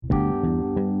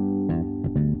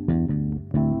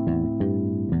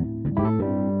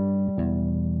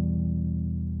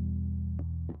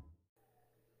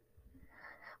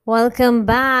Welcome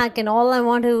back. And all I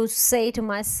want to say to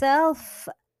myself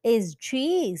is,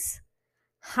 geez,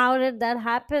 how did that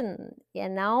happen? Yeah,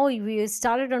 now we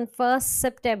started on 1st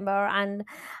September, and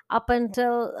up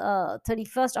until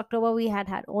 31st October, we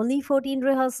had only 14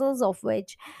 rehearsals, of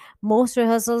which most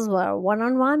rehearsals were one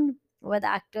on one, where the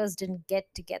actors didn't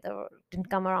get together, didn't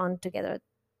come around together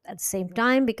at the same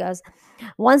time because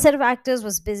one set of actors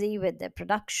was busy with their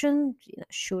production,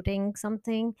 shooting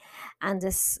something, and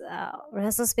this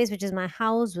rehearsal space, which is my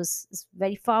house, is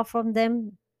very far from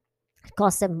them. It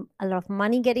cost them a lot of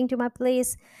money getting to my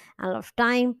place, a lot of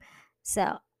time.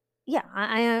 So,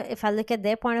 yeah, if I look at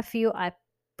their point of view, I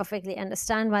perfectly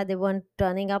understand why they weren't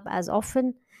turning up as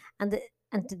often, and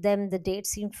and to them the date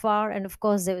seemed far, and of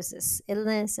course there was this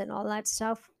illness and all that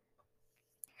stuff,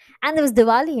 and there was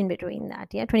Diwali in between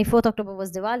that. Yeah, 24th October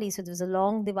was Diwali, so there was a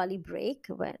long Diwali break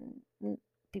when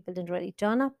people didn't really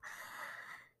turn up.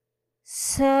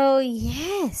 So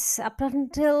yes, up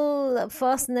until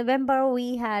 1st November,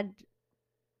 we had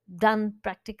done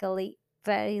practically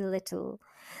very little.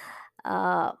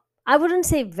 Uh, I wouldn't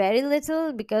say very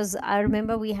little because I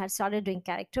remember we had started doing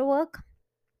character work.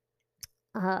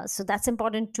 So that's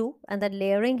important too. And that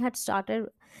layering had started,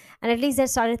 and at least they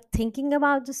started thinking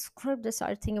about the script, they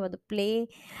started thinking about the play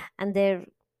and their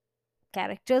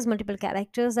characters, multiple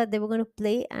characters that they were going to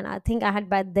play. And I think I had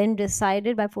by then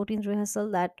decided by 14th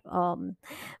rehearsal that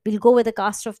we'll go with a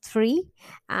cast of three,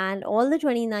 and all the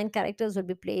 29 characters will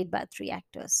be played by three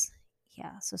actors.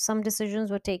 Yeah, so some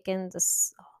decisions were taken,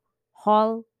 this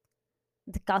hall,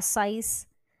 the cast size,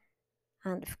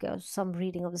 and of course some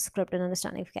reading of the script and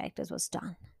understanding of characters was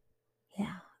done.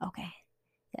 Yeah, okay.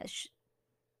 Yeah,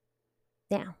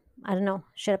 yeah, I don't know,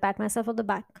 should I pat myself on the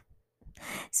back?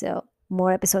 So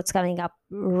more episodes coming up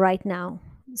right now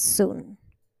soon.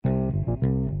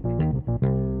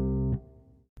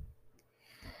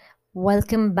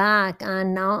 Welcome back.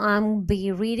 And now I'm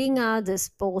be reading out this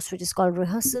post which is called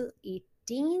Rehearsal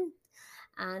 18,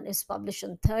 and it's published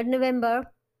on 3rd November.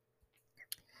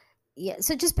 Yeah,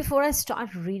 so just before I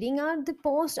start reading out the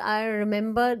post, I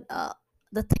remembered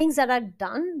the things that I'd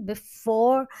done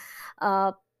before,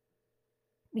 uh,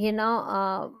 you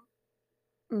know,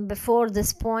 before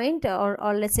this point, or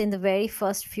let's say in the very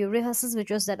first few rehearsals,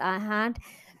 which was that I had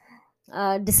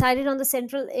decided on the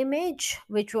central image,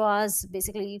 which was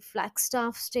basically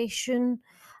Flagstaff Station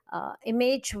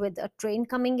image with a train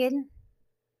coming in.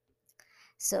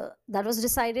 So that was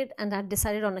decided, and I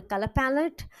decided on a color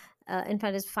palette. In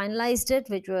fact, it's finalized it,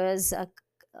 which was a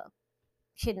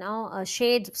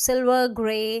shade silver,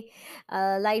 gray,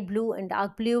 light blue, and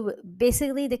dark blue.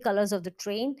 Basically, the colors of the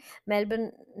train.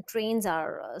 Melbourne trains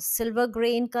are silver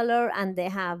gray in color, and they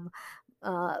have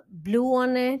blue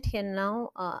on it,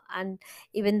 and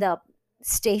even the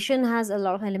station has a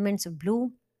lot of elements of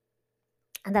blue.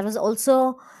 And that was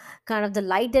also kind of the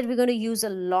light that we're going to use a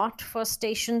lot for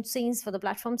station scenes, for the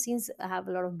platform scenes. I have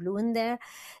a lot of blue in there.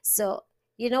 So,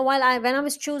 when I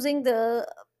was choosing the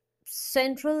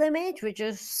central image, which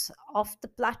is of the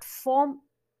platform,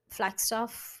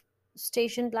 Flagstaff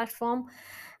station platform,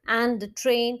 and the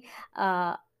train,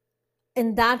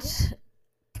 in that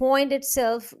point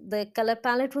itself, the color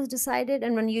palette was decided.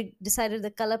 And when you decided the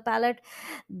color palette,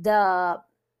 the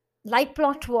light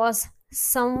plot was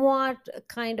somewhat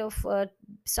kind of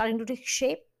starting to take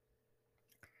shape.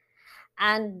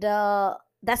 And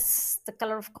that's the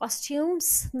color of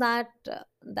costumes that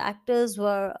the actors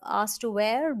were asked to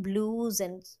wear, blues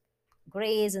and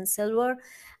grays and silver.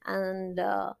 And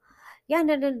yeah,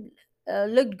 and it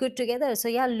looked good together. So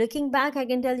yeah, looking back, I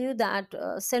can tell you that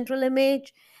central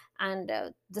image and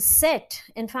the set,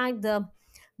 in fact the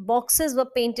boxes were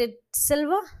painted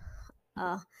silver.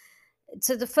 uh,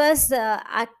 so the first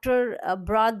actor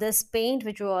brought this paint,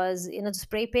 which was the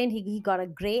spray paint. He got a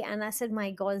gray, and I said,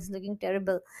 my god, it's looking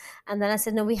terrible. And then I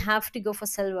said, no, we have to go for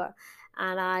silver.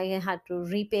 And I had to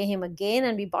repay him again,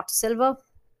 and we bought silver,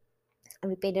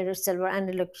 and we painted it silver, and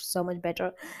it looked so much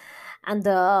better. And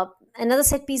the another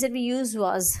set piece that we used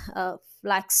was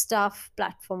Flagstaff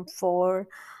platform 4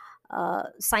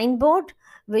 signboard,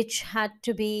 which had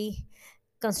to be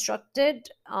constructed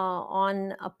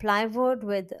on a plywood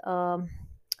with vinyl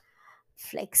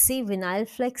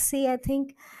flexi, I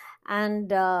think.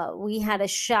 And we had a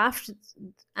shaft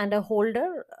and a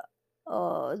holder.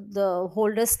 The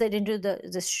holder slid into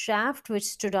the shaft, which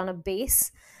stood on a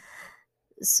base.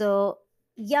 So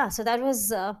yeah, so that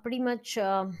was pretty much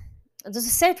the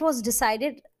set was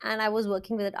decided, and I was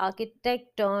working with an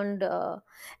architect turned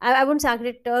I wouldn't say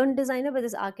architect turned designer, but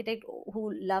this architect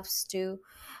who loves to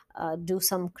do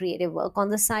some creative work on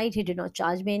the side. He did not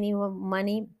charge me any more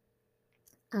money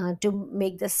to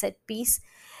make the set piece.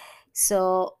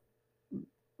 So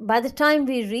By the time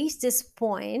we reached this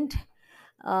point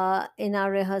in our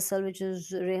rehearsal, which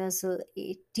was rehearsal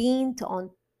 18th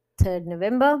on 3rd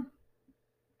November,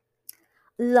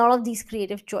 a lot of these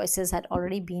creative choices had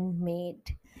already been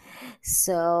made.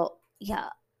 So, yeah,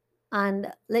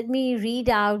 and let me read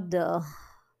out the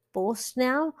post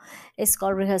now. It's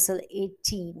called Rehearsal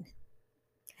 18.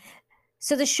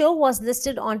 So the show was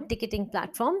listed on ticketing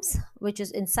platforms, which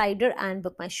is Insider and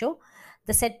Book My Show.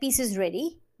 The set piece is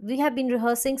ready. We have been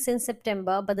rehearsing since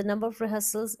September, but the number of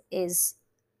rehearsals is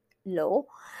low.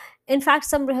 In fact,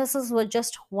 some rehearsals were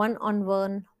just one on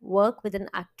one work with an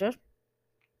actor.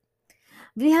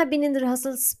 We have been in the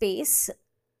rehearsal space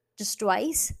just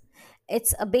twice.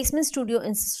 It's a basement studio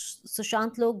in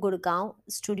Sushantlo, Gurgaon,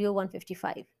 Studio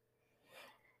 155.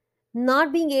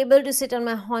 Not being able to sit on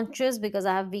my haunches because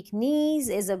I have weak knees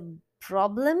is a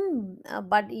problem,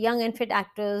 but young and fit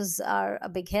actors are a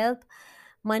big help.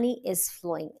 Money is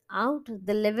flowing out.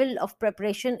 The level of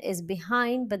preparation is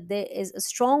behind, but there is a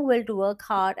strong will to work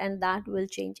hard, and that will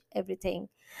change everything.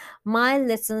 My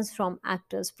lessons from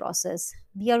actors process: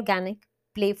 be organic,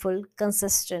 playful,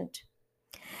 consistent.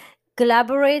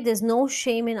 Collaborate. There's no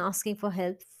shame in asking for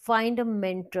help. Find a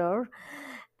mentor.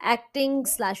 Acting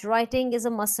slash writing is a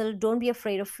muscle. Don't be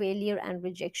afraid of failure and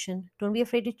rejection. Don't be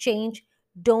afraid to change.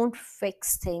 Don't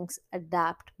fix things.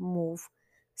 Adapt, move.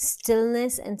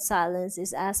 Stillness and silence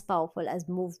is as powerful as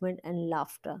movement and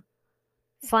laughter.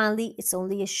 Finally, it's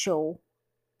only a show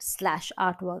slash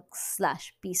artwork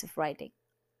slash piece of writing.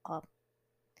 Uh,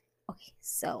 okay,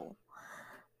 so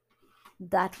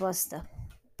that was the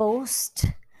post.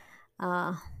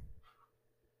 Uh,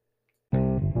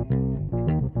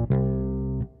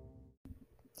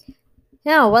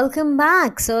 Yeah, welcome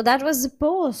back. So that was the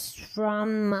post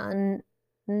from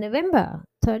November,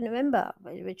 3rd November,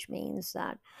 which means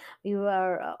that we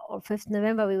were, or 5th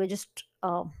November, we were just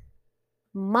a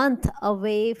month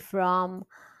away from,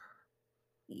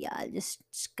 yeah, I'll just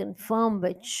confirm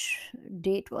which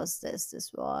date was this.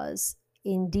 This was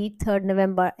indeed 3rd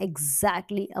November,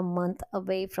 exactly a month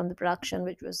away from the production,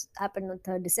 which was happened on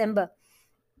 3rd December.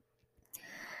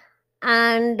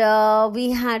 And we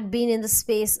had been in the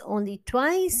space only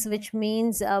twice, which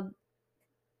means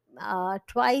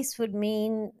twice would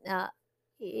mean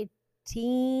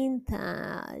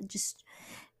 18th, just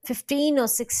 15 or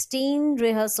 16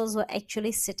 rehearsals were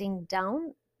actually sitting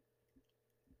down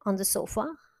on the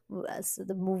sofa. So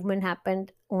the movement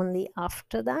happened only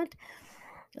after that,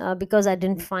 because I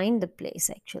didn't find the place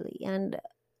actually. And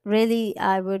really,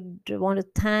 I would want to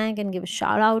thank and give a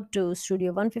shout out to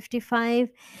Studio 155,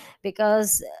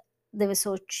 because they were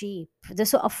so cheap. They're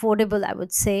so affordable, I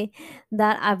would say,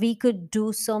 that we could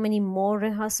do so many more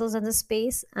rehearsals in the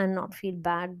space and not feel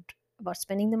bad about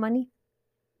spending the money.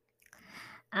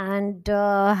 And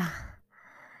yeah,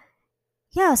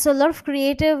 so a lot of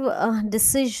creative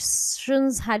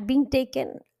decisions had been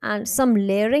taken, and some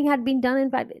layering had been done. In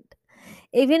fact,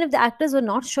 even if the actors were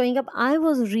not showing up, I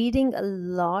was reading a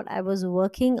lot. I was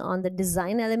working on the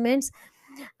design elements,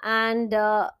 and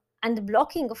the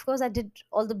blocking. Of course, I did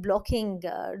all the blocking,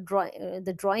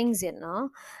 the drawings,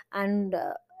 and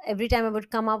every time I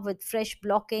would come up with fresh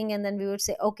blocking, and then we would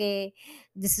say, okay,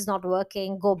 this is not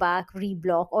working, go back,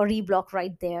 reblock, or reblock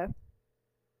right there,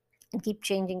 and keep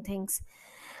changing things.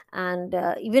 And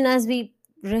even as we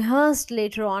rehearsed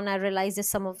later on, I realized that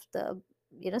some of the,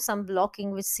 some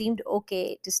blocking which seemed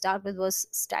okay to start with was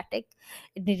static.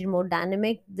 It needed more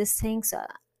dynamic these things,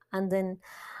 and then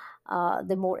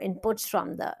the more inputs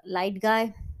from the light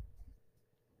guy.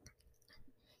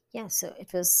 Yeah, so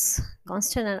it was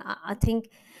constant, and I think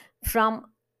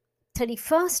from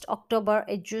 31st October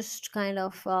it just kind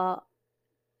of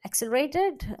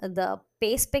accelerated. The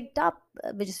pace picked up,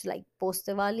 which is like post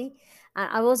Diwali, and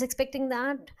I was expecting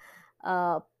that,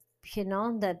 uh,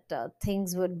 that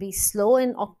things would be slow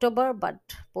in October, but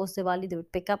post Diwali they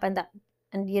would pick up, and that,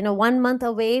 and 1 month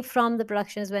away from the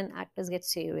production is when actors get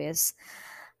serious,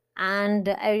 and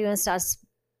everyone starts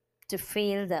to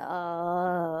feel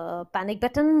the panic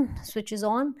button switches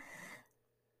on.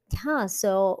 Yeah,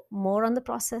 so more on the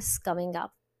process coming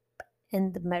up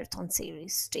in the marathon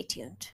series. Stay tuned.